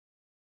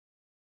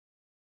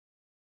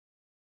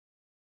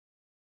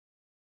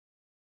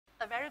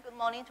A very good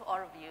morning to all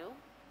of you.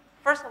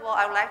 First of all,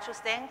 I would like to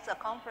thank the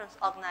conference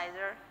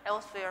organizer,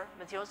 Elsevier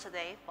Materials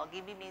Today, for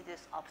giving me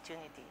this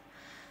opportunity.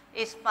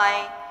 It's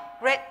my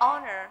great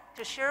honor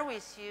to share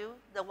with you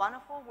the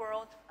wonderful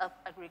world of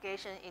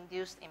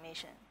aggregation-induced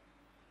emission.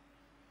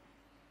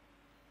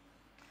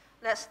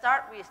 Let's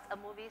start with a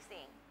movie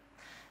scene.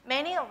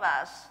 Many of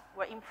us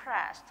were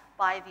impressed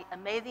by the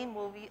amazing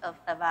movie of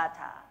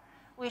Avatar,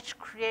 which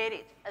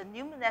created a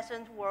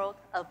luminescent world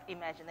of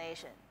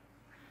imagination.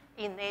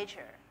 In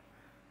nature,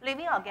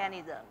 living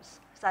organisms,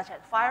 such as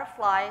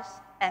fireflies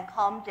and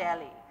calm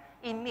jelly,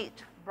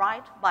 emit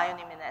bright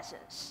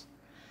bioluminescence.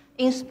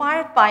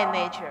 Inspired by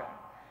nature,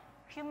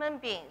 human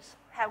beings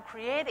have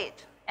created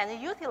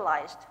and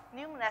utilized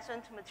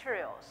luminescent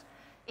materials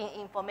in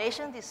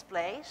information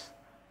displays,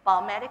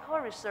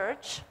 biomedical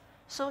research,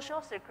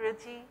 social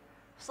security,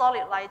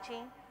 solid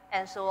lighting,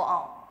 and so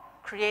on,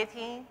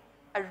 creating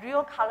a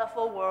real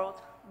colorful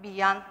world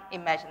beyond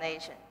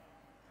imagination.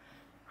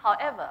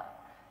 However,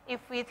 if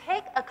we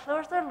take a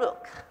closer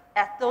look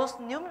at those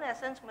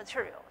luminescent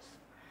materials,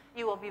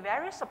 you will be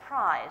very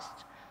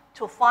surprised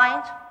to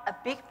find a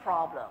big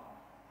problem,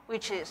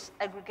 which is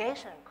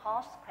aggregation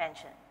cost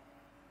quenching.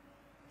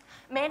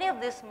 Many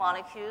of these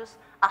molecules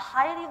are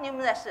highly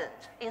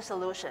luminescent in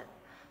solution.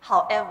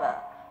 However,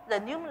 the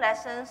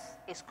luminescence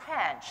is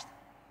quenched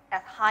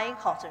at high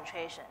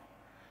concentration.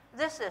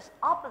 This is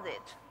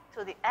opposite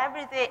to the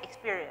everyday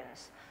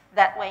experience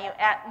that when you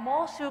add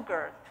more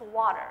sugar to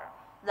water,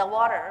 the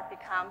water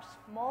becomes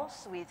more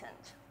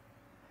sweetened.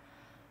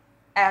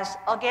 As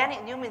organic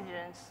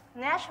luminogens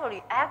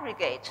naturally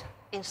aggregate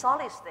in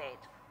solid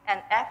state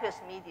and aqueous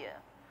media,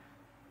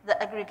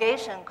 the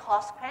aggregation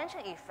cost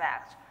quenching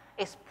effect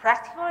is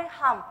practically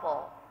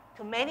harmful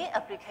to many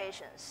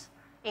applications,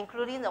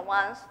 including the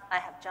ones I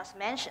have just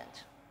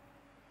mentioned.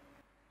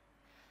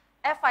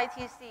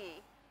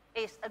 FITC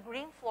is a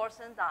green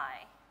fluorescent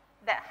dye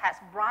that has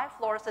bright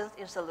fluorescence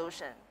in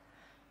solution,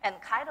 and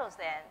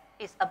chitosan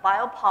is a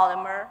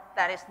biopolymer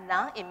that is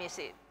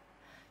non-emissive.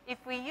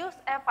 If we use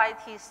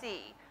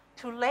FITC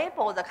to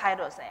label the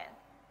chitosan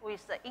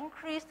with the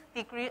increased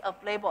degree of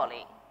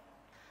labeling,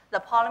 the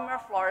polymer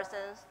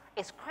fluorescence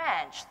is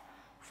quenched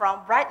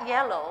from bright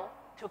yellow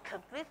to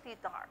completely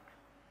dark.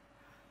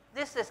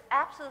 This is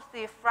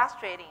absolutely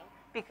frustrating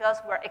because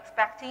we're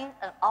expecting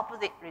an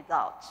opposite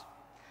result.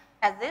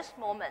 At this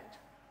moment,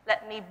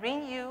 let me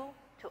bring you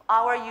to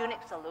our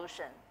unique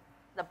solution,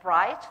 the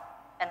bright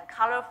and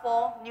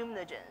colorful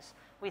luminogens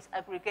with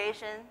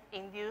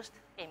aggregation-induced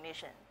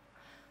emission.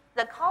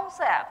 The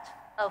concept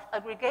of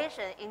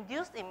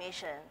aggregation-induced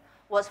emission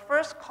was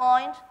first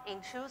coined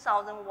in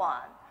 2001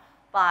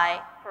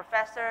 by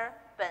Professor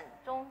Ben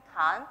Zhong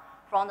Tan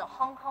from the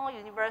Hong Kong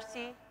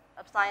University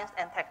of Science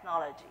and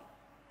Technology.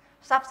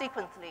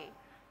 Subsequently,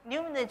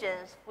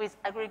 luminogens with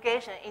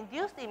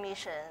aggregation-induced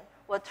emission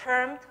were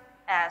termed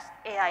as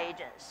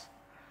AIEgens.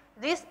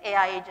 These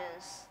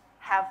AIEgens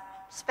have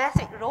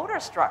specific rotor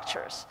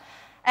structures,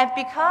 and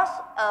because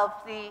of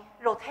the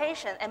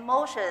rotation and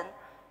motion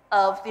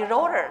of the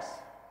rotors,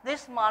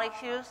 these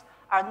molecules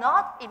are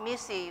not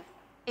emissive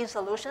in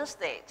solution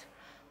state,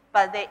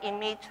 but they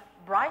emit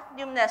bright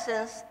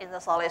luminescence in the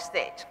solid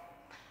state.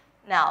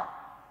 Now,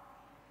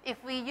 if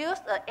we use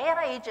an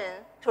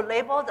AIEgen to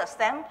label the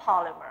same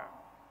polymer,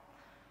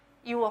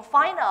 you will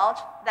find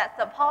out that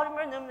the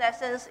polymer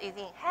luminescence is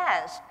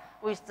enhanced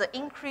with the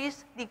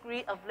increased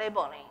degree of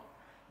labeling,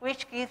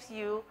 which gives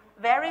you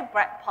very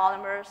bright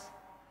polymers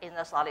in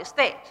the solid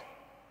state.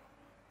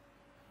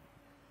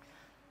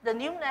 The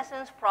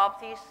luminescence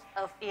properties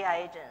of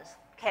AIEgens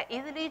can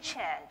easily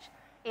change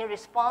in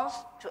response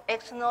to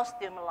external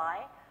stimuli,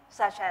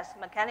 such as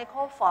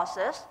mechanical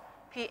forces,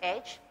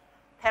 pH,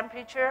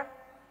 temperature,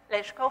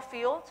 electrical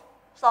field,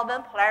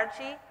 solvent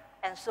polarity,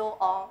 and so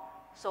on,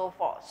 so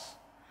forth,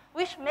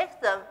 which makes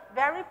them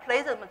very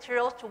pleasant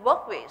materials to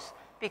work with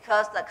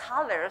because the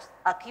colors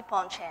keep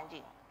on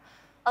changing.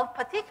 Of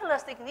particular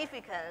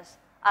significance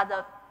are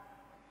the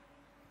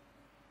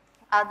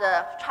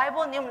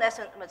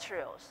triboluminescent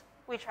materials,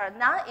 which are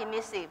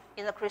non-emissive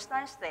in the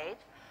crystalline state.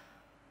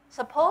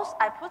 Suppose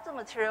I put the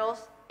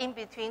materials in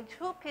between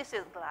two pieces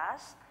of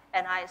glass,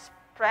 and I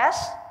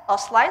press or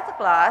slide the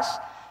glass,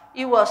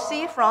 you will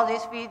see from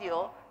this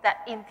video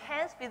that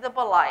intense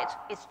visible light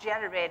is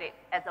generated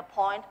at the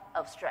point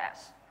of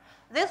stress.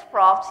 This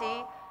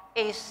property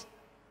is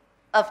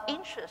of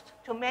interest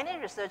to many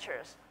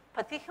researchers,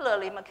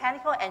 particularly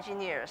mechanical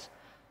engineers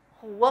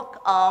who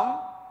work on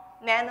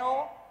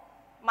nano,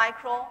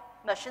 micro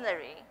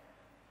machinery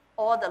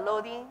or the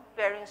loading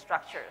bearing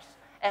structures,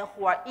 and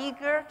who are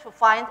eager to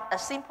find a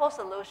simple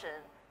solution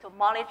to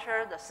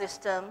monitor the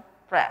system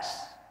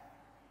press.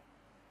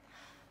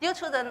 Due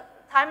to the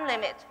time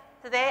limit,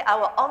 today I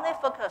will only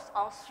focus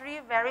on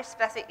three very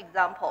specific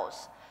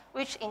examples,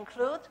 which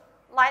include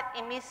light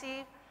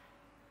emissive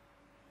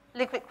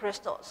liquid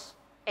crystals,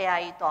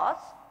 AIE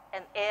dots,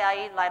 and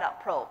AIE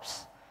light-up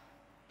probes,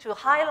 to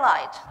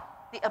highlight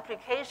the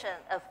application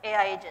of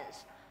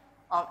AIEgens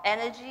on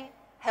energy,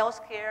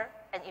 healthcare,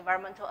 and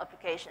environmental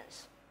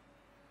applications.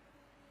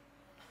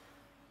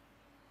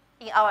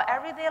 In our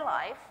everyday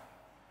life,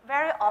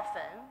 very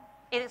often,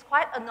 it is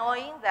quite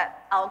annoying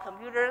that our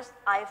computers,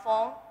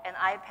 iPhone, and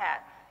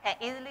iPad can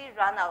easily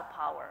run out of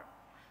power,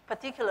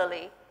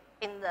 particularly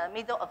in the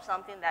middle of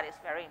something that is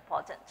very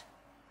important.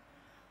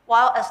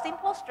 While a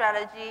simple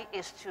strategy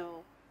is to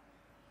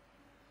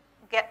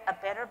get a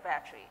better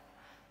battery,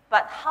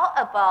 but how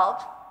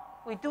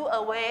about we do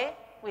away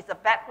with the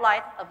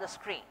backlight of the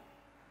screen?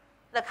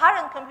 The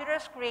current computer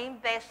screen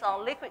based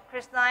on liquid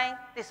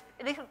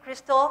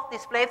crystal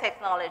display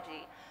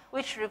technology,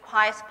 which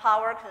requires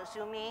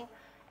power-consuming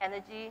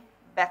energy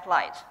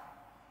backlight.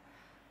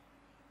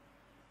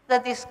 The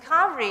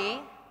discovery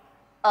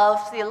of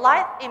the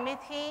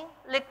light-emitting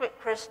liquid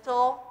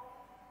crystal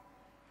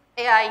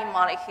AIE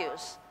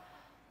molecules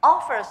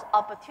offers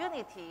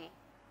opportunity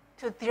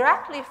to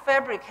directly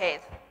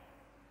fabricate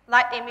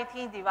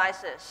light-emitting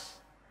devices,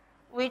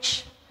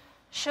 which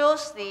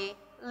shows the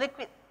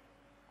liquid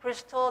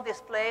crystal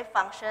display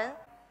function.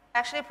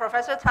 Actually,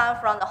 Professor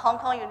Tan from the Hong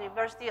Kong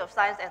University of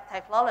Science and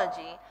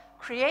Technology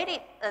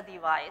created a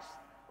device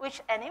which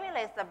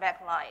eliminates the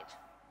backlight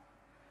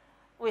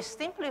with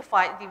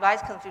simplified device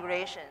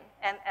configuration.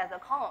 And as a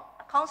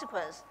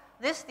consequence,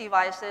 these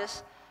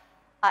devices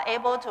are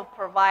able to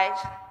provide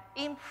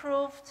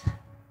improved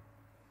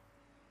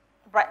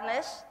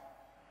brightness,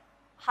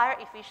 higher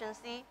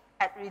efficiency,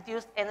 and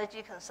reduced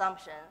energy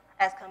consumption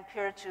as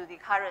compared to the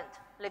current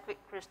liquid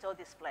crystal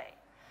display.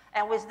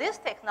 And with this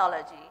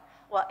technology,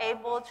 we're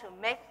able to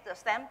make the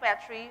same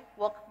battery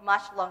work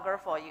much longer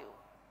for you.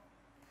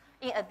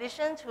 In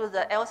addition to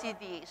the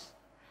LCDs,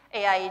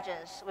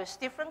 AIEgens with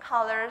different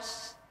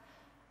colors,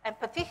 and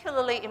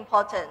particularly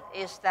important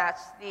is that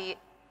the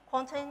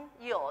quantum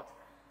yield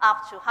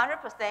up to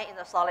 100% in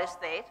the solid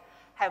state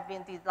have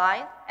been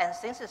designed and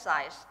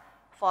synthesized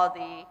for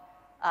the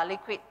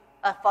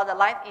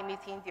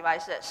light-emitting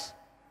devices.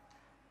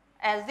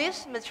 And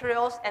these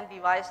materials and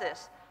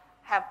devices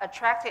have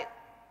attracted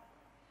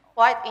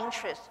wide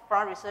interest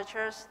from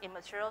researchers in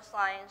material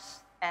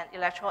science and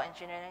electrical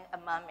engineering,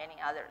 among many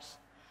others.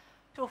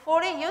 To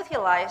fully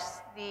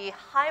utilize the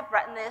high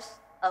brightness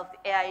of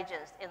the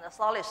AIEgens in the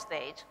solid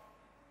state,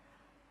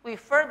 we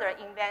further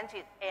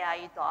invented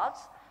AIE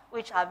dots,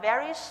 which are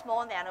very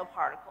small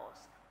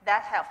nanoparticles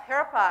that have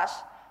helped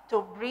us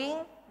to bring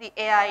the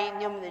AIE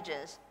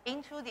luminogens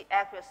into the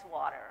aqueous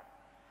water,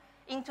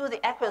 into the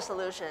aqueous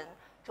solution,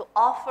 to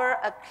offer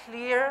a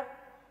clear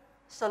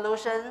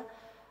solution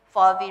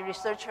for the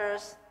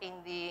researchers in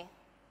the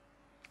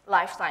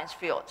life science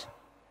field.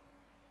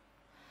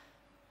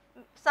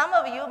 Some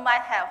of you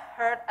might have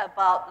heard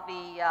about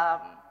the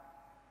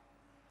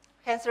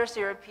cancer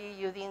therapy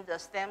using the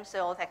stem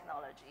cell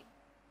technology.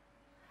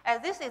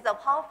 And this is a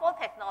powerful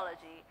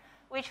technology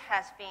which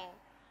has been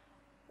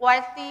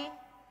widely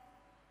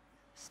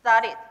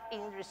studied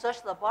in research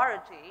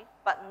laboratory,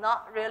 but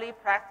not really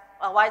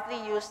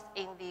widely used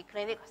in the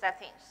clinical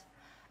settings.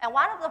 And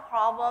one of the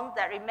problems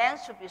that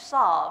remains to be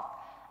solved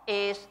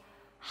is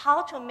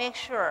how to make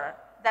sure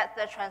that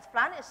the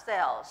transplanted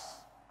cells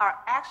are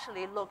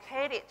actually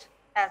located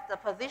at the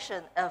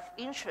position of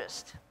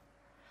interest.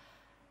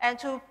 And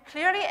to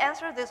clearly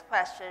answer this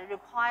question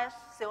requires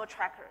cell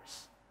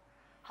trackers.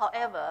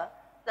 However,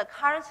 the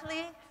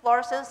currently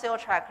fluorescent cell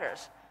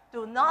trackers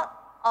do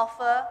not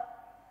offer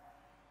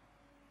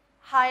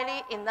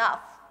highly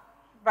enough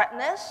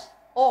brightness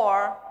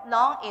or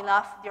long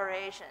enough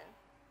duration,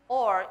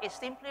 or it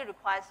simply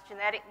requires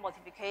genetic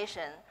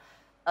modification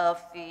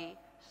of the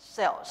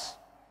cells.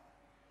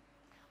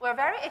 We're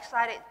very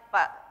excited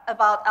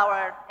about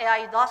our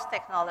AIE DOTS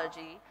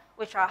technology,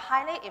 which are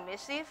highly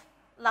emissive,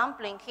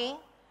 non-blinking,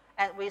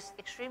 and with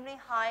extremely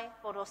high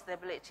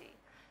photostability.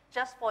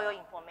 Just for your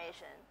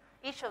information,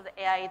 each of the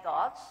AIE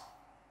dots,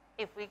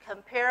 if we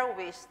compare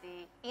with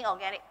the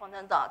inorganic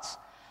quantum dots,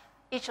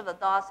 each of the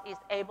dots is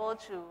able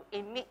to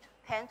emit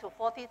 10 to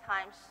 40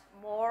 times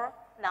more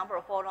number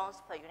of photons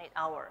per unit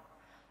hour.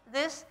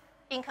 This,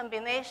 in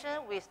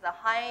combination with the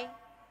high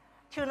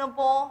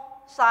tunable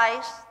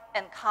size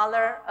and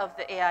color of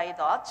the AIE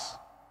dots,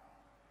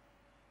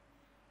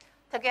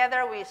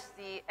 together with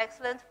the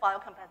excellent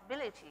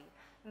biocompatibility,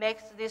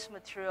 makes these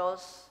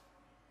materials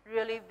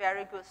really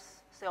very good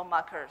cell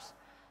markers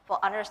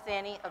for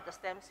understanding of the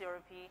stem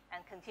therapy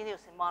and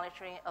continuous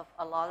monitoring of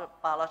a lot of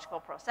biological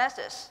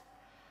processes.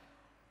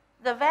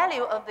 The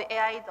value of the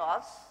AIE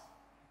dots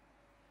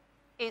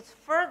is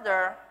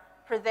further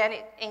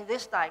presented in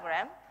this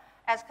diagram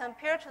as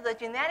compared to the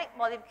genetic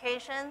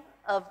modification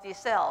of the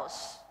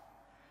cells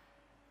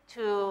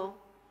to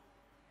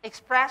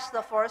express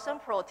the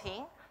fluorescent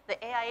protein.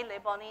 The AIE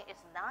labeling is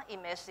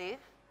non-emissive,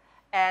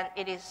 and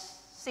it is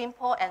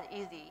simple and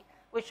easy,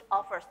 which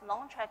offers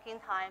long tracking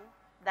time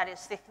that is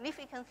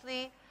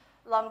significantly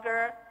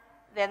longer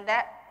than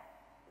that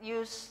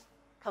used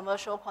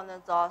commercial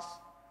quantum dots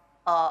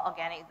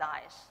organic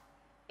dyes.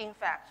 In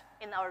fact,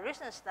 in our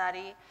recent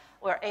study,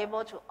 we're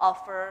able to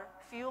offer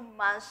few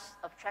months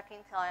of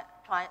tracking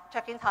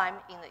time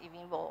in the in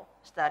vivo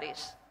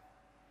studies.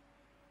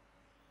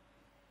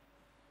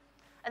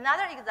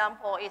 Another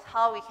example is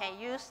how we can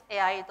use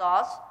AIE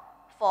dots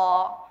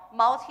for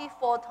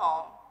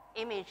multi-photon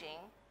imaging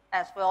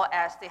as well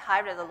as the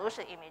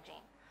high-resolution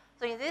imaging.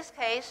 So in this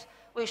case,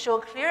 we show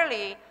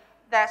clearly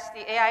that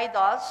the AI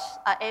dots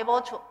are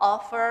able to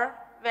offer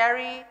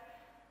very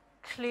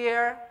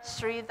clear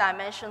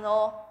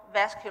three-dimensional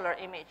vascular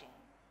imaging.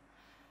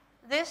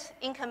 This,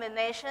 in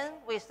combination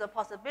with the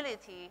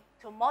possibility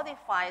to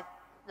modify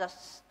the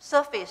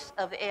surface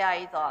of the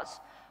AI dots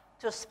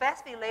to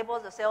specifically label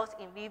the cells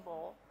in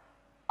vivo,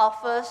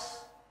 offers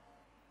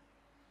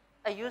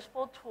a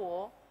useful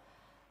tool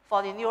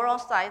for the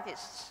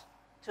neuroscientists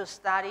to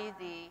study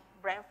the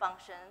brain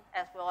function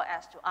as well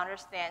as to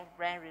understand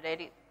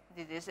brain-related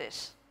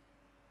diseases.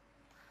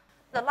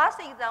 The last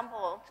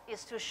example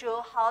is to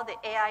show how the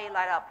AI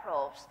LiDAR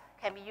probes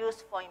can be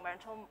used for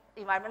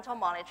environmental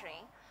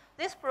monitoring.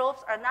 These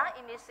probes are not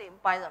emissive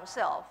by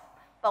themselves,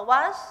 but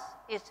once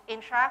it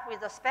interacts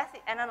with the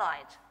specific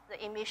analyte,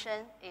 the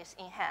emission is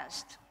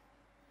enhanced.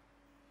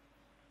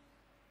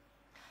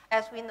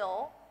 As we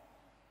know,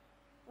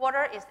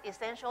 water is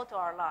essential to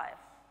our life,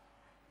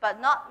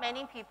 but not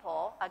many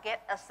people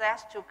get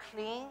access to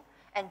clean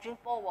and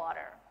drinkable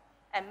water,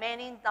 and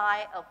many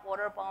die of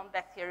waterborne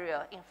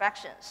bacterial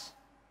infections.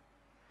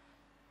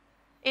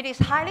 It is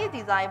highly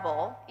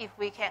desirable if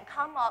we can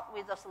come up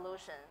with a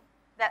solution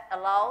that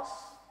allows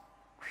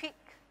quick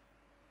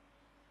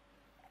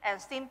and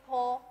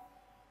simple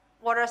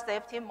water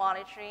safety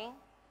monitoring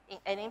in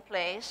any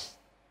place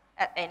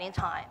at any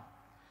time.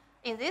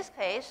 In this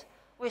case,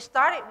 we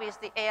started with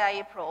the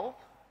AIE probe,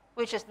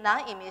 which is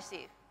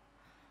non-emissive.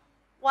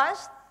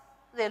 Once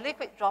the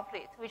liquid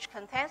droplet, which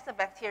contains the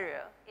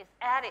bacteria, is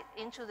added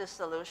into the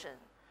solution,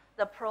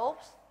 the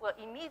probes will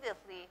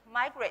immediately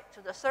migrate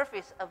to the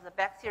surface of the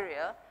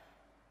bacteria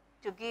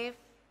to give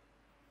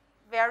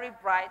very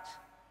bright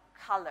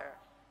color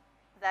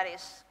that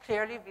is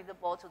clearly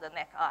visible to the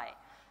naked eye.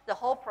 The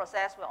whole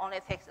process will only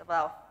take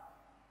about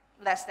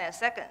less than a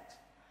second.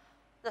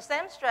 The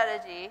same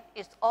strategy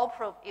is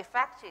all-probe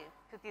effective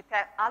to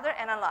detect other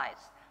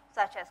analytes,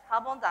 such as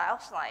carbon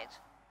dioxide,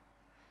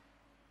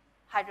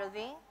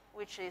 hydrazine,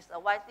 which is a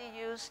widely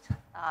used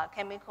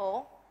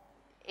chemical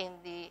in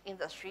the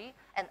industry,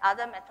 and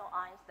other metal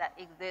ions that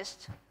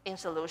exist in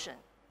solution.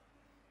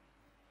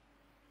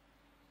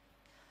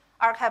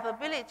 Our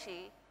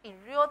capability in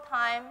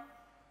real-time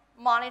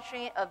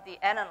monitoring of the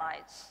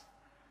analytes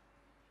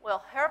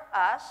will help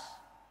us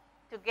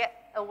to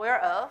get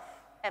aware of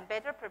and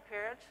better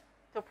prepared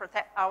to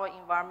protect our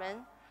environment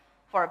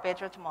for a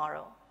better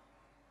tomorrow.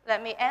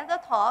 Let me end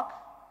the talk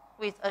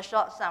with a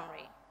short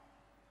summary.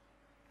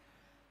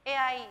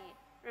 AIE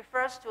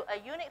refers to a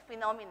unique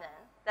phenomenon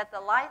that the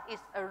light is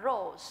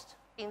aroused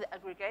in the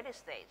aggregated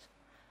state.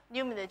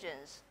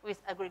 Luminogens with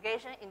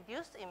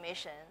aggregation-induced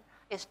emission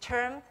is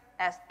termed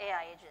as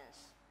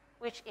AIEgens,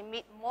 which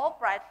emit more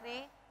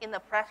brightly in the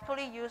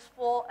practically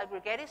useful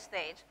aggregated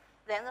state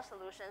than the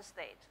solution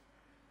state.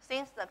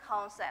 Since the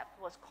concept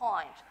was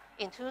coined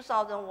in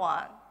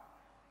 2001,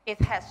 it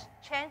has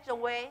changed the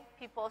way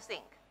people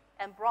think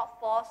and brought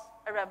forth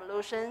a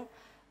revolution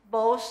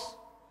both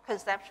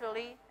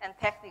conceptually and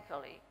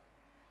technically.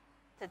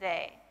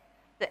 Today,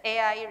 the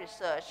AIE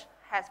research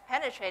has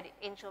penetrated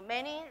into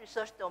many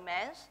research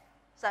domains,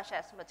 such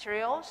as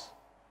materials,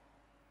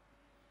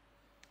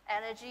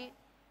 energy,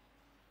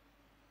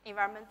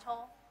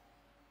 environmental,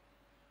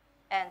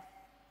 and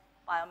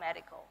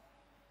biomedical.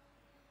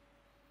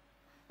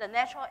 The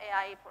natural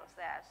AIE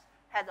process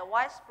had a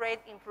widespread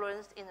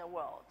influence in the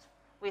world,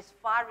 with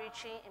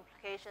far-reaching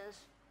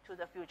implications to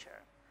the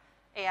future.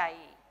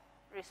 AIE,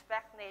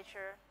 respect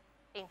nature,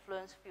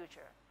 influence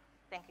future.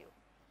 Thank you.